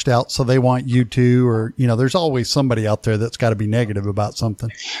washed out, so they want you to, or, there's always somebody out there that's got to be negative about something.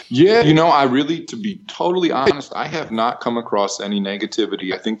 Yeah. I really, to be totally honest, I have not come across any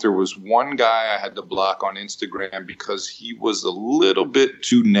negativity. I think there was one guy I had to block on Instagram because he was a little bit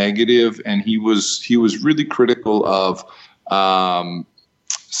too negative, and he was really critical of,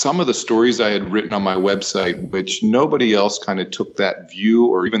 some of the stories I had written on my website, which nobody else kind of took that view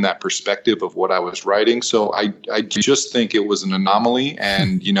or even that perspective of what I was writing. So I just think it was an anomaly.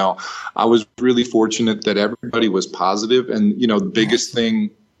 And, I was really fortunate that everybody was positive. And, the biggest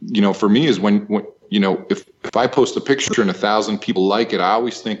thing, for me is when if I post a picture and 1,000 people like it, I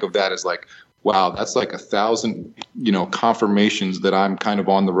always think of that as like, wow, that's like 1,000, confirmations that I'm kind of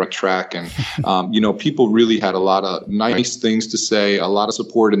on the right track. And, people really had a lot of nice things to say, a lot of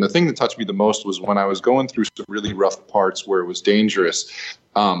support. And the thing that touched me the most was when I was going through some really rough parts where it was dangerous.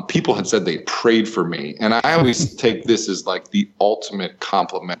 People had said they prayed for me. And I always take this as like the ultimate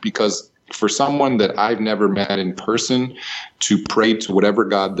compliment, because for someone that I've never met in person to pray to whatever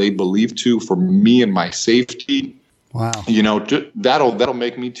God they believe to for me and my safety, wow. That'll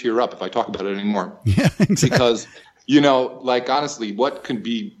make me tear up if I talk about it anymore. Yeah, exactly. Because, honestly, what can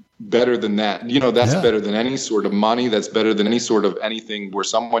be better than that? That's better than any sort of money. That's better than any sort of anything where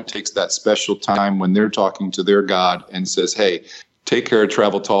someone takes that special time when they're talking to their God and says, hey, take care of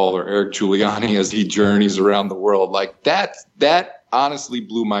Travel Tall or Eric Giuliani as he journeys around the world. Like that honestly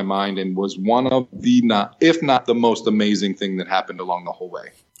blew my mind and was one of if not the most amazing thing that happened along the whole way.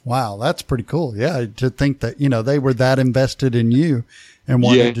 Wow, that's pretty cool. Yeah, to think that, they were that invested in you and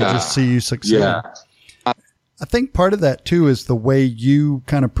wanted to just see you succeed. Yeah. I think part of that too is the way you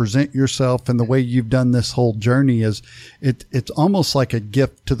kind of present yourself and the way you've done this whole journey is it's almost like a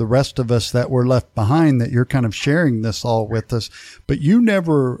gift to the rest of us that were left behind, that you're kind of sharing this all with us. But you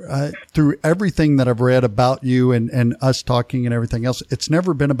never, through everything that I've read about you and us talking and everything else, it's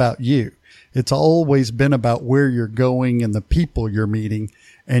never been about you. It's always been about where you're going and the people you're meeting,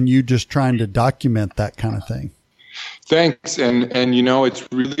 and you just trying to document that kind of thing. Thanks. And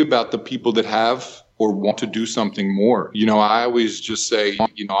it's really about the people that have or want to do something more. I always just say,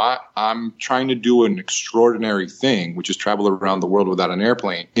 I'm trying to do an extraordinary thing, which is travel around the world without an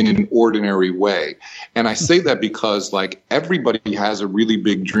airplane in an ordinary way. And I say that because everybody has a really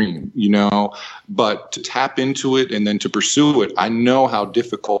big dream, but to tap into it and then to pursue it, I know how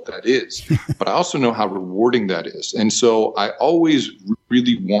difficult that is, but I also know how rewarding that is. And so I always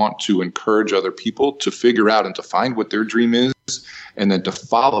really want to encourage other people to figure out and to find what their dream is and then to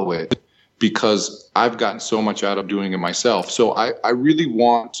follow it, because I've gotten so much out of doing it myself. So I really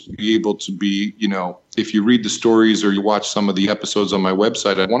want to be able to be, if you read the stories or you watch some of the episodes on my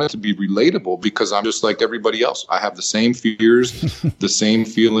website, I want it to be relatable, because I'm just like everybody else. I have the same fears, the same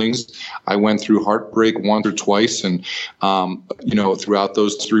feelings. I went through heartbreak once or twice and, throughout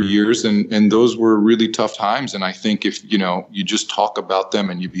those 3 years, and those were really tough times. And I think if, you just talk about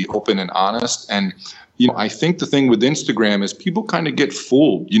them and you be open and honest, and I think the thing with Instagram is people kind of get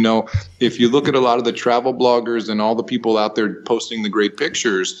fooled. If you look at a lot of the travel bloggers and all the people out there posting the great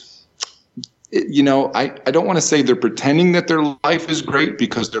pictures, I don't want to say they're pretending that their life is great,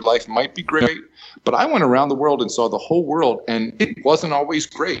 because their life might be great. But I went around the world and saw the whole world, and it wasn't always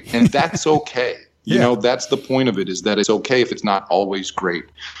great. And that's okay. That's the point of it, is that it's okay if it's not always great.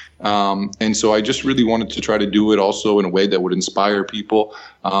 And so I just really wanted to try to do it also in a way that would inspire people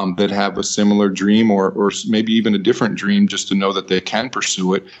that have a similar dream or maybe even a different dream, just to know that they can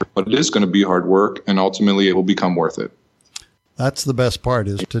pursue it. But it is going to be hard work, and ultimately it will become worth it. That's the best part,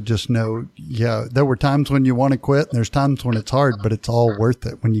 is to just know, there were times when you want to quit, and there's times when it's hard, but it's all worth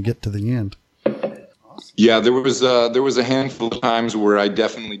it when you get to the end. Yeah, there was a handful of times where I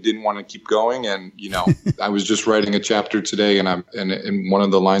definitely didn't want to keep going, and I was just writing a chapter today, and one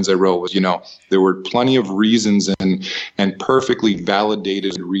of the lines I wrote was, there were plenty of reasons and perfectly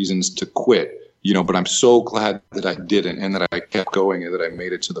validated reasons to quit, but I'm so glad that I didn't, and that I kept going, and that I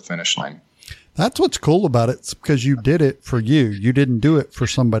made it to the finish line. That's what's cool about it. It's because you did it for you. You didn't do it for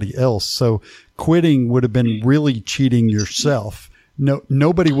somebody else. So quitting would have been really cheating yourself,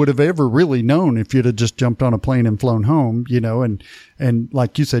 nobody would have ever really known if you'd have just jumped on a plane and flown home, and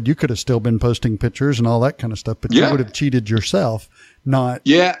like you said, you could have still been posting pictures and all that kind of stuff, but you would have cheated yourself. I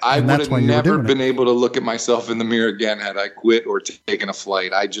would have never been able to look at myself in the mirror again had I quit or taken a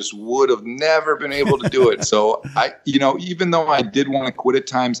flight. I just would have never been able to do it. So even though I did want to quit at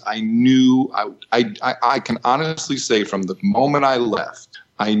times, I knew I can honestly say from the moment I left,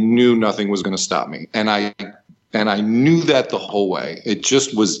 I knew nothing was going to stop me. And I knew that the whole way. It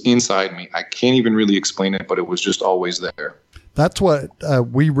just was inside me. I can't even really explain it, but it was just always there. That's what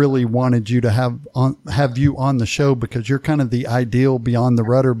we really wanted you to have you on the show, because you're kind of the ideal beyond the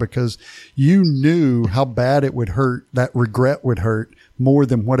rudder, because you knew how bad it would hurt. That regret would hurt more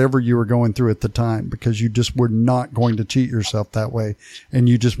than whatever you were going through at the time, because you just were not going to cheat yourself that way. And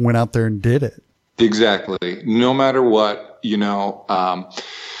you just went out there and did it. Exactly. No matter what,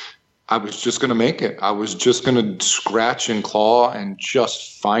 I was just going to make it. I was just going to scratch and claw and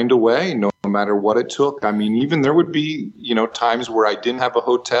just find a way, no matter what it took. I mean, even there would be, times where I didn't have a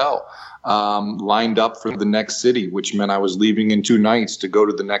hotel lined up for the next city, which meant I was leaving in 2 nights to go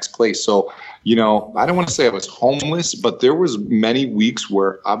to the next place. So, I don't want to say I was homeless, but there was many weeks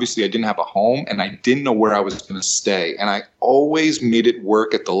where obviously I didn't have a home and I didn't know where I was going to stay. And I always made it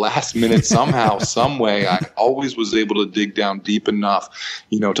work at the last minute somehow, some way. I always was able to dig down deep enough,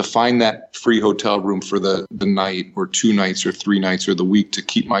 to find that free hotel room for the night or 2 nights or 3 nights or the week to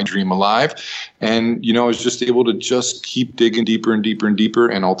keep my dream alive. And, I was just able to just keep digging deeper and deeper and deeper.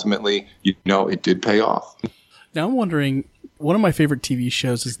 And ultimately, it did pay off. Now I'm wondering, one of my favorite TV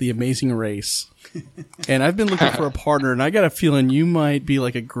shows is The Amazing Race. And I've been looking for a partner, and I got a feeling you might be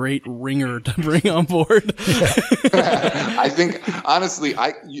like a great ringer to bring on board. I think, honestly,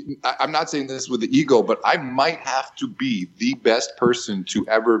 I'm not saying this with the ego, but I might have to be the best person to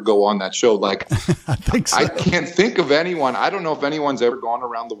ever go on that show. Like, I think so. I can't think of anyone. I don't know if anyone's ever gone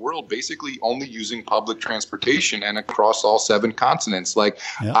around the world basically only using public transportation and across all 7 continents. Like,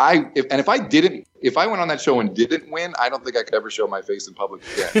 yep. If I went on that show and didn't win, I don't think I could ever show my face in public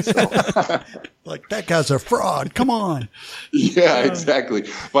again. So. Like, that guy's a fraud. Come on. Yeah, exactly.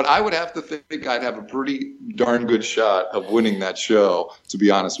 But I would have to think I'd have a pretty darn good shot of winning that show, to be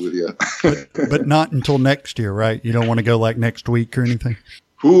honest with you. but not until next year, right? You don't want to go like next week or anything?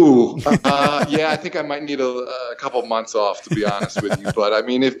 Ooh, I think I might need a couple months off, to be honest with you. But I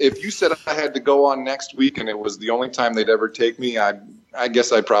mean, if you said I had to go on next week and it was the only time they'd ever take me, I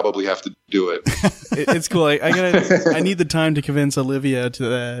guess I'd probably have to do it. It's cool. I need the time to convince Olivia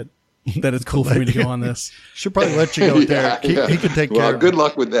that it's cool for me to go on this. She'll probably let you go there. He can take care of it. Good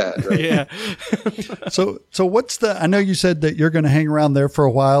luck with that. Right? Yeah. So I know you said that you're going to hang around there for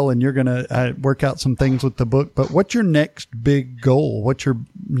a while and you're going to work out some things with the book, but what's your next big goal? What's your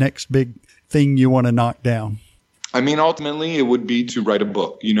next big thing you want to knock down? I mean, ultimately it would be to write a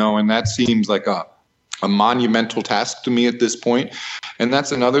book, and that seems like a monumental task to me at this point. And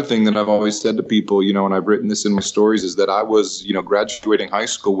that's another thing that I've always said to people, and I've written this in my stories, is that I was, graduating high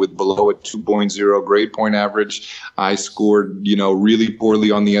school with below a 2.0 grade point average. I scored, really poorly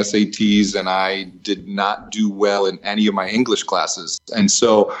on the SATs, and I did not do well in any of my English classes. And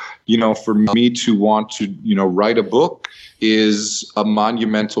so, for me to want to, write a book is a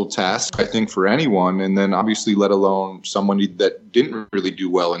monumental task, I think, for anyone. And then obviously, let alone someone that didn't really do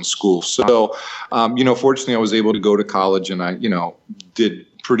well in school. So, fortunately, I was able to go to college and I, did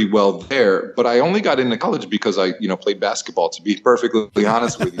pretty well there. But I only got into college because I, played basketball, to be perfectly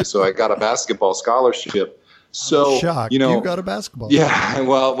honest with you. So I got a basketball scholarship. So, shocked. You got a basketball. Yeah.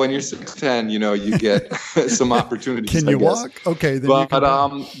 Well, when you're 6'10", you get some opportunities. Can you walk? Okay. Then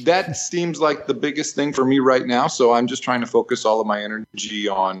that seems like the biggest thing for me right now. So I'm just trying to focus all of my energy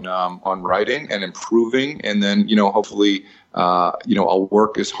on writing and improving. And then, hopefully, I'll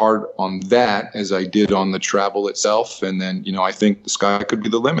work as hard on that as I did on the travel itself. And then, I think the sky could be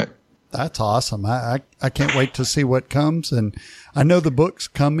the limit. That's awesome. I can't wait to see what comes. And I know the book's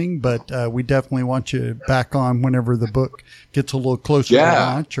coming, but we definitely want you back on whenever the book gets a little closer to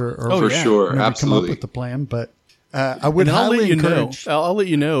launch or for sure. Absolutely. Come up with the plan. But I would highly encourage. I'll let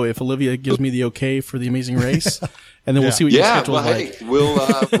you know if Olivia gives me the okay for The Amazing Race, and then we'll see what your schedule is like. Hey,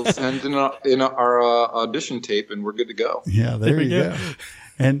 we'll send in our audition tape, and we're good to go. Yeah, there you go.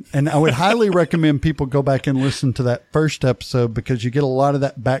 And I would highly recommend people go back and listen to that first episode because you get a lot of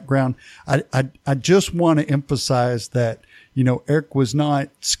that background. I just want to emphasize that, Eric was not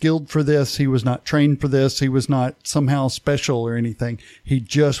skilled for this. He was not trained for this. He was not somehow special or anything. He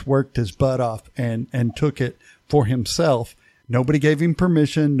just worked his butt off and took it for himself. Nobody gave him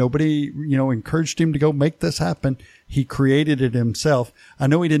permission. Nobody, encouraged him to go make this happen. He created it himself. I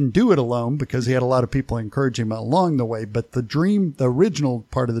know he didn't do it alone because he had a lot of people encourage him along the way, but the original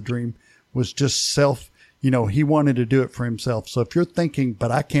part of the dream was just he wanted to do it for himself. So if you're thinking,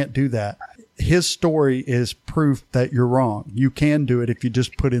 but I can't do that, his story is proof that you're wrong. You can do it if you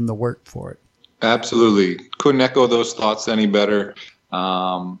just put in the work for it. Absolutely. Couldn't echo those thoughts any better.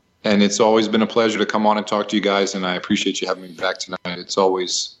 And it's always been a pleasure to come on and talk to you guys, and I appreciate you having me back tonight. It's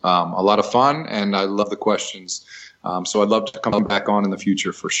always a lot of fun, and I love the questions. So I'd love to come back on in the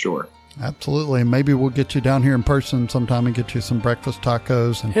future for sure. Absolutely. And maybe we'll get you down here in person sometime and get you some breakfast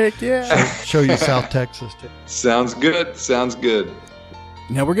tacos and Heck yeah. show you South Texas too. Sounds good. Sounds good.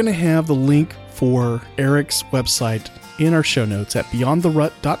 Now we're going to have the link for Eric's website in our show notes at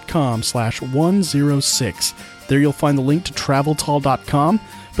beyondtherut.com/106. There you'll find the link to traveltall.com.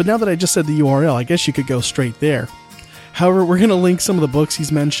 But now that I just said the URL, I guess you could go straight there. However, we're going to link some of the books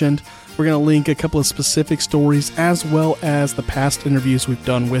he's mentioned. We're going to link a couple of specific stories as well as the past interviews we've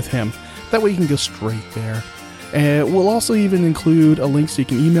done with him. That way you can go straight there. And we'll also even include a link so you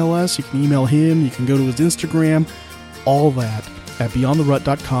can email us, you can email him, you can go to his Instagram, all that at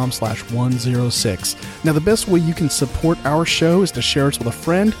beyondtherut.com/106. Now, the best way you can support our show is to share us with a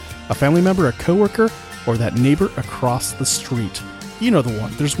friend, a family member, a coworker, or that neighbor across the street. You know the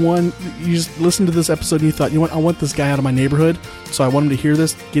one. There's one, you just listened to this episode and you thought, you know what, I want this guy out of my neighborhood, so I want him to hear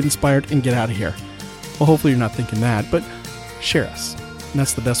this, get inspired, and get out of here. Well, hopefully you're not thinking that, but share us. And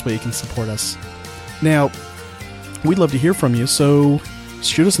that's the best way you can support us. Now, we'd love to hear from you, so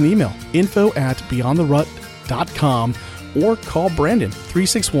shoot us an email, info@beyondtherut.com, or call Brandon,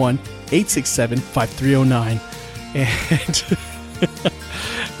 361-867-5309. And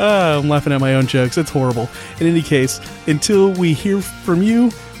I'm laughing at my own jokes. It's horrible. In any case, until we hear from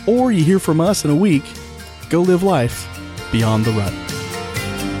you or you hear from us in a week, go live life beyond the rut.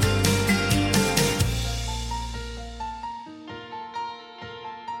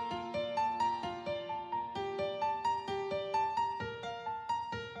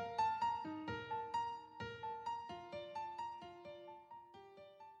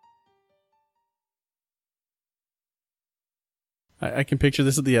 I can picture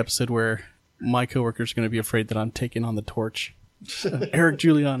this is the episode where my coworker's going to be afraid that I'm taking on the torch. Eric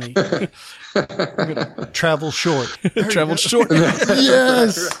Giuliani. Travel short. Travel short.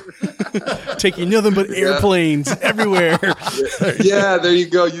 Yes. Taking nothing but airplanes everywhere. Yeah, there you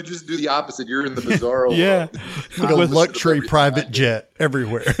go. You just do the opposite. You're in the bizarro. Yeah. Like a luxury private jet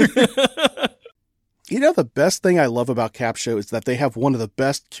everywhere. You know, the best thing I love about Capsho is that they have one of the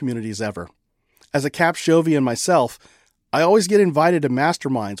best communities ever. As a Capshovian myself, I always get invited to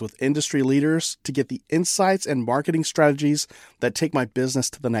masterminds with industry leaders to get the insights and marketing strategies that take my business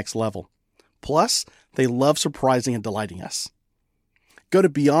to the next level. Plus, they love surprising and delighting us. Go to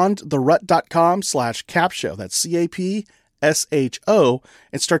beyondtherut.com/capshow, that's CAPSHO,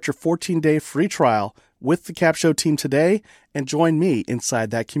 and start your 14-day free trial with the Capsho team today and join me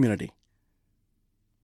inside that community.